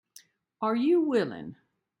Are you willing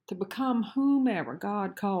to become whomever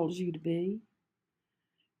God calls you to be?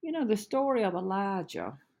 You know, the story of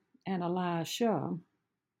Elijah and Elisha,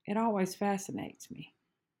 it always fascinates me.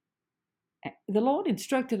 The Lord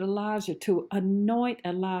instructed Elijah to anoint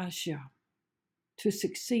Elisha to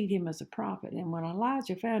succeed him as a prophet. And when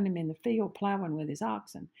Elijah found him in the field plowing with his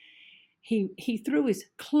oxen, he threw his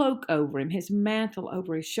cloak over him, his mantle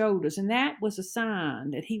over his shoulders, and that was a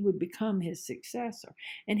sign that he would become his successor.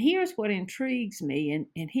 And here's what intrigues me,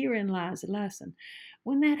 and herein lies the lesson.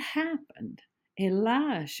 When that happened,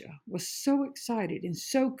 Elisha was so excited and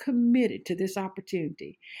so committed to this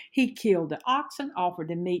opportunity. He killed the oxen, offered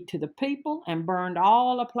the meat to the people, and burned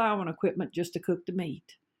all the plowing equipment just to cook the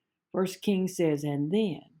meat. First King says, and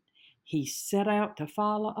then he set out to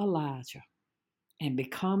follow Elijah and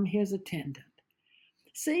become his attendant.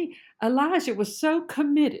 See, Elijah was so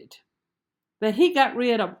committed that he got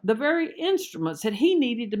rid of the very instruments that he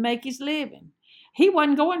needed to make his living. He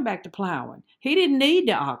wasn't going back to plowing. He didn't need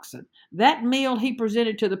the oxen. That meal he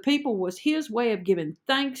presented to the people was his way of giving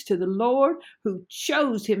thanks to the Lord who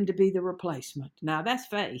chose him to be the replacement. Now that's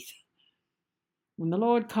faith. When the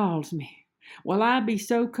Lord calls me, will I be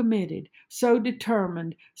so committed, so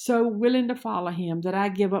determined, so willing to follow him that I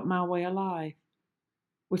give up my way of life,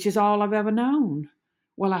 which is all I've ever known?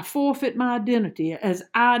 Will I forfeit my identity as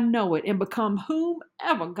I know it and become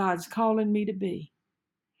whomever God's calling me to be?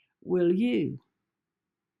 Will you?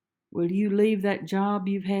 Will you leave that job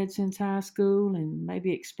you've had since high school and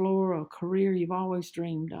maybe explore a career you've always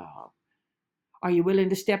dreamed of? Are you willing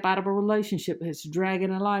to step out of a relationship that's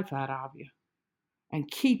dragging the life out of you and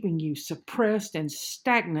keeping you suppressed and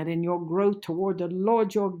stagnant in your growth toward the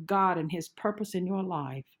Lord your God and his purpose in your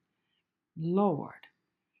life? Lord,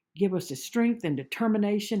 give us the strength and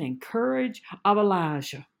determination and courage of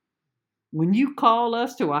Elijah. When you call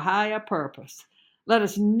us to a higher purpose, let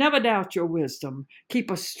us never doubt your wisdom.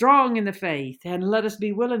 Keep us strong in the faith, and let us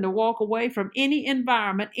be willing to walk away from any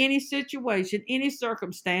environment, any situation, any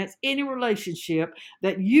circumstance, any relationship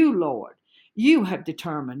that you, Lord, you have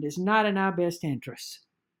determined is not in our best interests.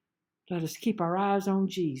 Let us keep our eyes on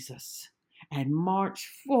Jesus and march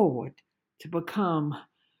forward to become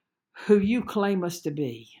who you claim us to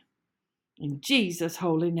be. In Jesus'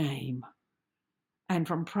 holy name. And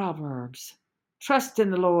from Proverbs, trust in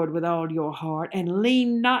the Lord with all your heart and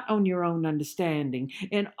lean not on your own understanding.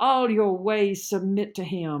 In all your ways submit to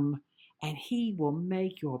him, and he will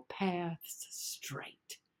make your paths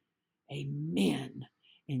straight. Amen.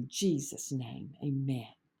 In Jesus' name, amen.